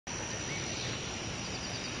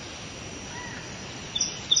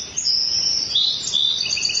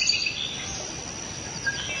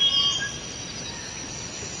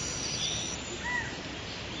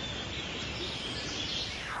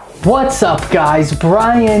What's up guys,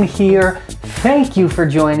 Brian here. Thank you for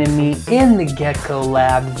joining me in the Gecko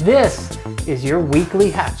Lab. This is your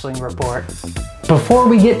weekly hatchling report. Before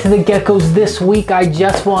we get to the geckos this week, I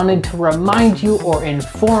just wanted to remind you or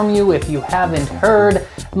inform you, if you haven't heard,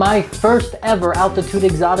 my first ever Altitude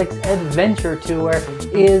Exotics adventure tour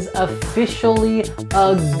is officially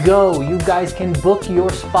a go. You guys can book your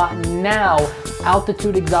spot now.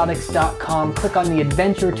 AltitudeExotics.com. Click on the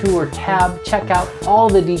adventure tour tab, check out all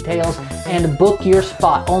the details, and book your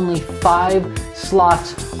spot. Only 5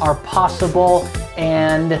 slots are possible,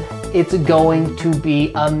 and it's going to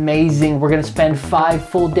be amazing. We're gonna spend 5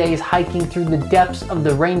 full days hiking through the depths of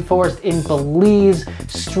the rainforest in Belize,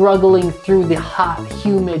 struggling through the hot,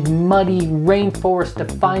 humid, muddy rainforest to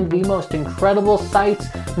find the most incredible sights,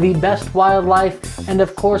 the best wildlife, and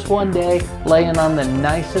of course one day laying on the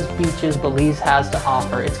nicest beaches Belize has to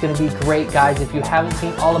offer. It's gonna be great, guys. If you haven't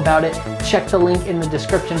seen all about it, check the link in the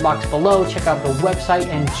description box below, check out the website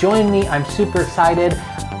and join me. I'm super excited.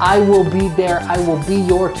 I will be there. I will be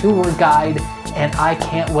your tour guide, and I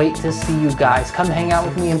can't wait to see you guys. Come hang out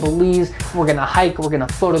with me in Belize. We're gonna hike, we're gonna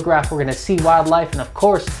photograph, we're gonna see wildlife, and of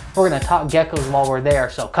course, we're gonna talk geckos while we're there.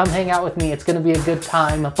 So come hang out with me. It's gonna be a good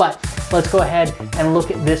time. But let's go ahead and look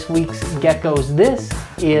at this week's geckos. This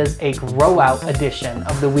is a Growout edition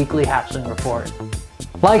of the weekly hatchling report.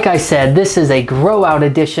 Like I said, this is a Growout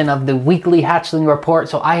edition of the weekly hatchling report,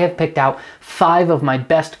 so I have picked out 5 of my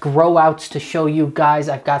best Growouts to show you guys.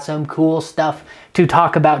 I've got some cool stuff to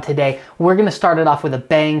talk about today. We're gonna start it off with a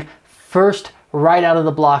bang. First, right out of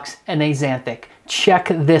the blocks, an axanthic. Check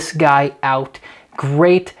this guy out.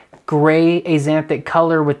 Great gray axanthic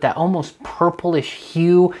color with that almost purplish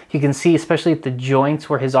hue. You can see, especially at the joints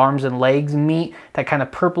where his arms and legs meet, that kind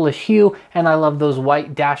of purplish hue. And I love those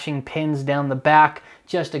white dashing pins down the back.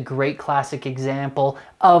 Just a great classic example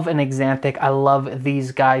of an axanthic. I love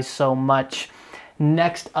these guys so much.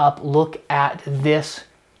 Next up, look at this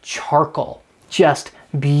charcoal. Just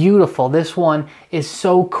beautiful. This one is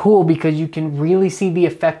so cool because you can really see the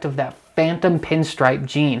effect of that phantom pinstripe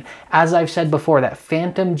gene. As I've said before, that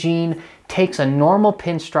phantom gene takes a normal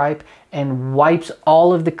pinstripe and wipes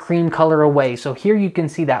all of the cream color away. So here you can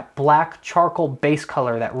see that black charcoal base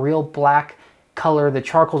color, that real black color the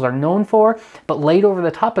charcoals are known for, but laid over the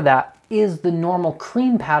top of that is the normal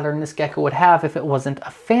cream pattern this gecko would have if it wasn't a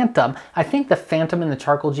phantom. I think the phantom and the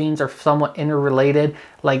charcoal genes are somewhat interrelated.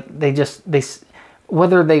 Like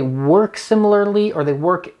whether they work similarly or they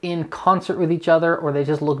work in concert with each other or they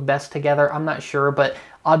just look best together, I'm not sure, but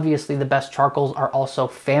obviously the best charcoals are also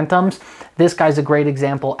phantoms. This guy's a great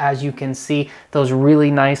example. As you can see, those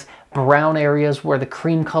really nice brown areas where the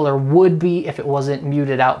cream color would be if it wasn't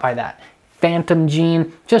muted out by that phantom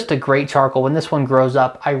gene. Just a great charcoal. When this one grows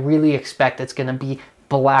up, I really expect it's going to be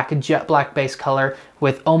black, jet black base color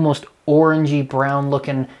with almost orangey brown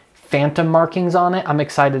looking phantom markings on it. I'm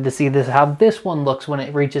excited to see how this one looks when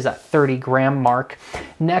it reaches that 30-gram mark.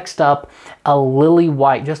 Next up, a lily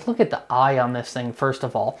white. Just look at the eye on this thing first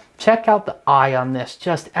of all. Check out the eye on this.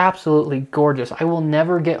 Just absolutely gorgeous. I will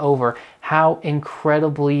never get over how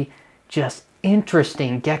incredibly just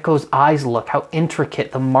interesting gecko's eyes look, how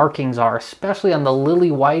intricate the markings are, especially on the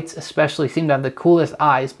lily whites, especially seem to have the coolest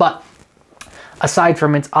eyes. But aside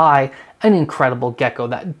from its eye, an incredible gecko.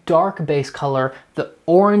 That dark base color, the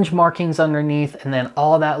orange markings underneath, and then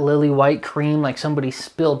all that lily white cream like somebody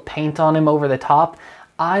spilled paint on him over the top.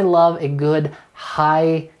 I love a good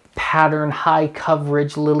high pattern, high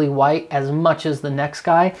coverage lily white as much as the next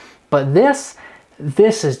guy. But this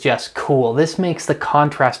is just cool. This makes the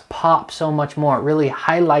contrast pop so much more. It really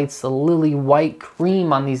highlights the lily white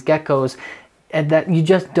cream on these geckos, and that you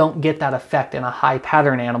just don't get that effect in a high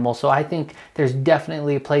pattern animal. So I think there's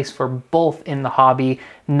definitely a place for both in the hobby,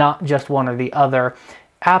 not just one or the other.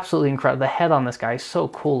 Absolutely incredible. The head on this guy is so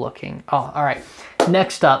cool looking. Oh, all right.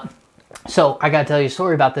 Next up, so I gotta tell you a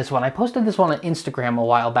story about this one. I posted this one on Instagram a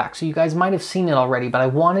while back, so you guys might have seen it already, but I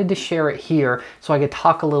wanted to share it here so I could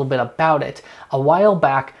talk a little bit about it. A while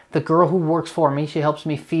back, the girl who works for me, she helps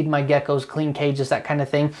me feed my geckos, clean cages, that kind of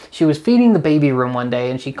thing. She was feeding the baby room one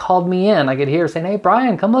day and she called me in. I could hear her saying, "Hey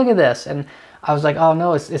Brian, come look at this." And I was like, "Oh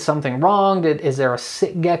no, is something wrong? Is there a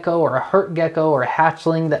sick gecko or a hurt gecko or a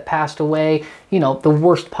hatchling that passed away?" You know, the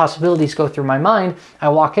worst possibilities go through my mind. I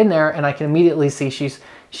walk in there and I can immediately see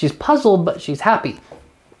she's puzzled, but she's happy.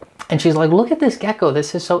 And she's like, "Look at this gecko.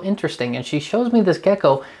 This is so interesting." And she shows me this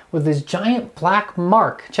gecko with this giant black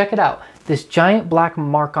mark. Check it out. This giant black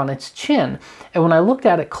mark on its chin. And when I looked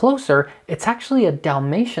at it closer, it's actually a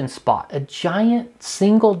Dalmatian spot, a giant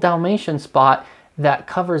single Dalmatian spot that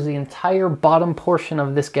covers the entire bottom portion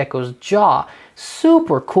of this gecko's jaw.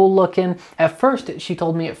 Super cool looking. At first, she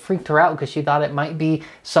told me it freaked her out because she thought it might be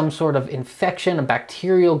some sort of infection, a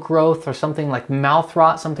bacterial growth, or something like mouth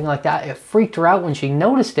rot, something like that. It freaked her out when she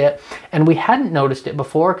noticed it, and we hadn't noticed it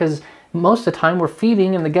before because most of the time we're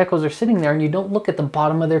feeding and the geckos are sitting there and you don't look at the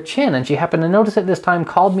bottom of their chin. And she happened to notice it this time,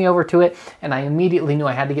 called me over to it, and I immediately knew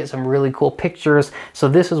I had to get some really cool pictures. So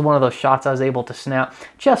this is one of those shots I was able to snap.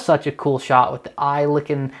 Just such a cool shot with the eye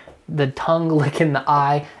licking, the tongue licking the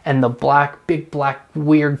eye, and the black, big black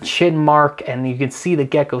weird chin mark, and you can see the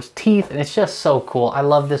gecko's teeth, and it's just so cool. I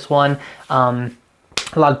love this one.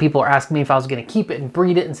 A lot of people are asking me if I was going to keep it and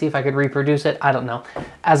breed it and see if I could reproduce it. I don't know.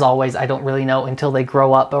 As always, I don't really know until they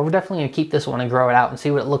grow up, but we're definitely going to keep this one and grow it out and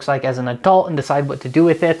see what it looks like as an adult and decide what to do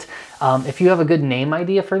with it. If you have a good name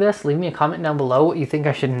idea for this, leave me a comment down below what you think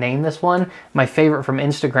I should name this one. My favorite from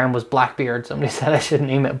Instagram was Blackbeard. Somebody said I should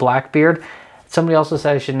name it Blackbeard. Somebody also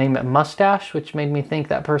said I should name it Mustache, which made me think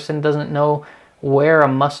that person doesn't know where a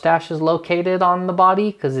mustache is located on the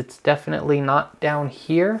body, because it's definitely not down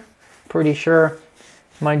here. Pretty sure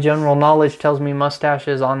my general knowledge tells me mustache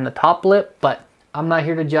is on the top lip, but I'm not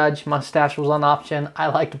here to judge. Mustache was an option. I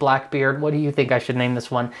liked Blackbeard. What do you think I should name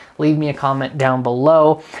this one? Leave me a comment down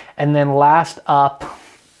below. And then last up,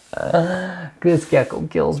 this gecko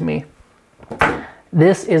kills me.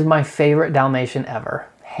 This is my favorite Dalmatian ever.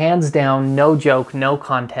 Hands down, no joke, no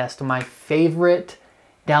contest. My favorite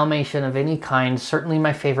Dalmatian of any kind, certainly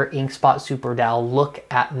my favorite ink spot super Dal. Look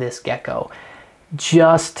at this gecko.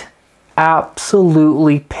 Just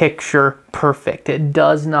absolutely picture perfect. It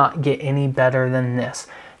does not get any better than this.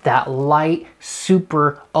 That light,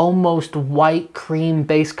 super, almost white cream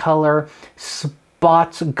base color,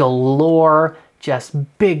 spots galore,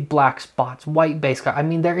 just big black spots, white base color. I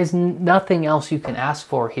mean, there is nothing else you can ask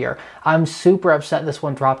for here. I'm super upset this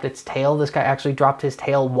one dropped its tail. This guy actually dropped his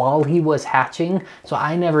tail while he was hatching, so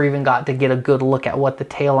I never even got to get a good look at what the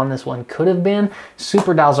tail on this one could have been.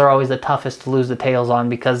 Super Dals are always the toughest to lose the tails on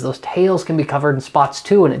because those tails can be covered in spots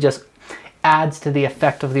too, and it just adds to the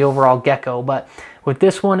effect of the overall gecko. But with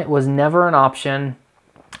this one, it was never an option,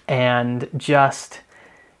 and just,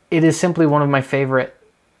 it is simply one of my favorite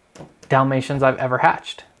Dalmatians I've ever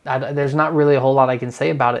hatched. There's not really a whole lot I can say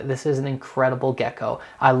about it. This is an incredible gecko.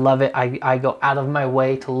 I love it. I go out of my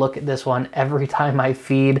way to look at this one every time I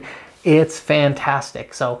feed. It's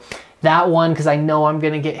fantastic. So that one, because I know I'm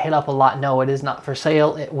going to get hit up a lot. No, it is not for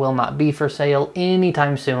sale. It will not be for sale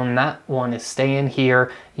anytime soon. That one is staying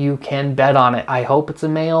here. You can bet on it. I hope it's a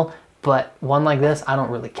male, but one like this, I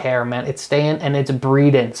don't really care, man. It's staying and it's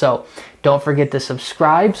breeding. So don't forget to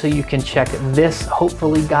subscribe so you can check this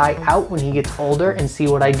hopefully guy out when he gets older and see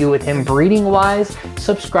what I do with him breeding wise.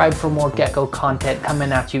 Subscribe for more gecko content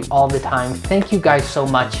coming at you all the time. Thank you guys so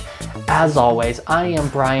much. As always, I am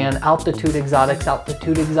Brian, Altitude Exotics,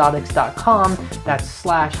 altitudeexotics.com. That's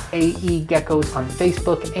 /AE Geckos on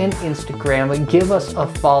Facebook and Instagram. Give us a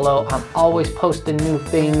follow. I'm always posting new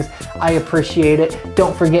things. I appreciate it.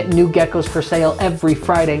 Don't forget, new geckos for sale every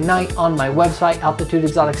Friday night on my website,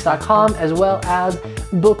 altitudeexotics.com, as well as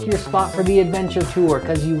book your spot for the adventure tour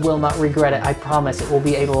because you will not regret it. I promise it will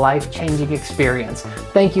be a life-changing experience.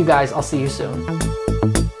 Thank you guys. I'll see you soon.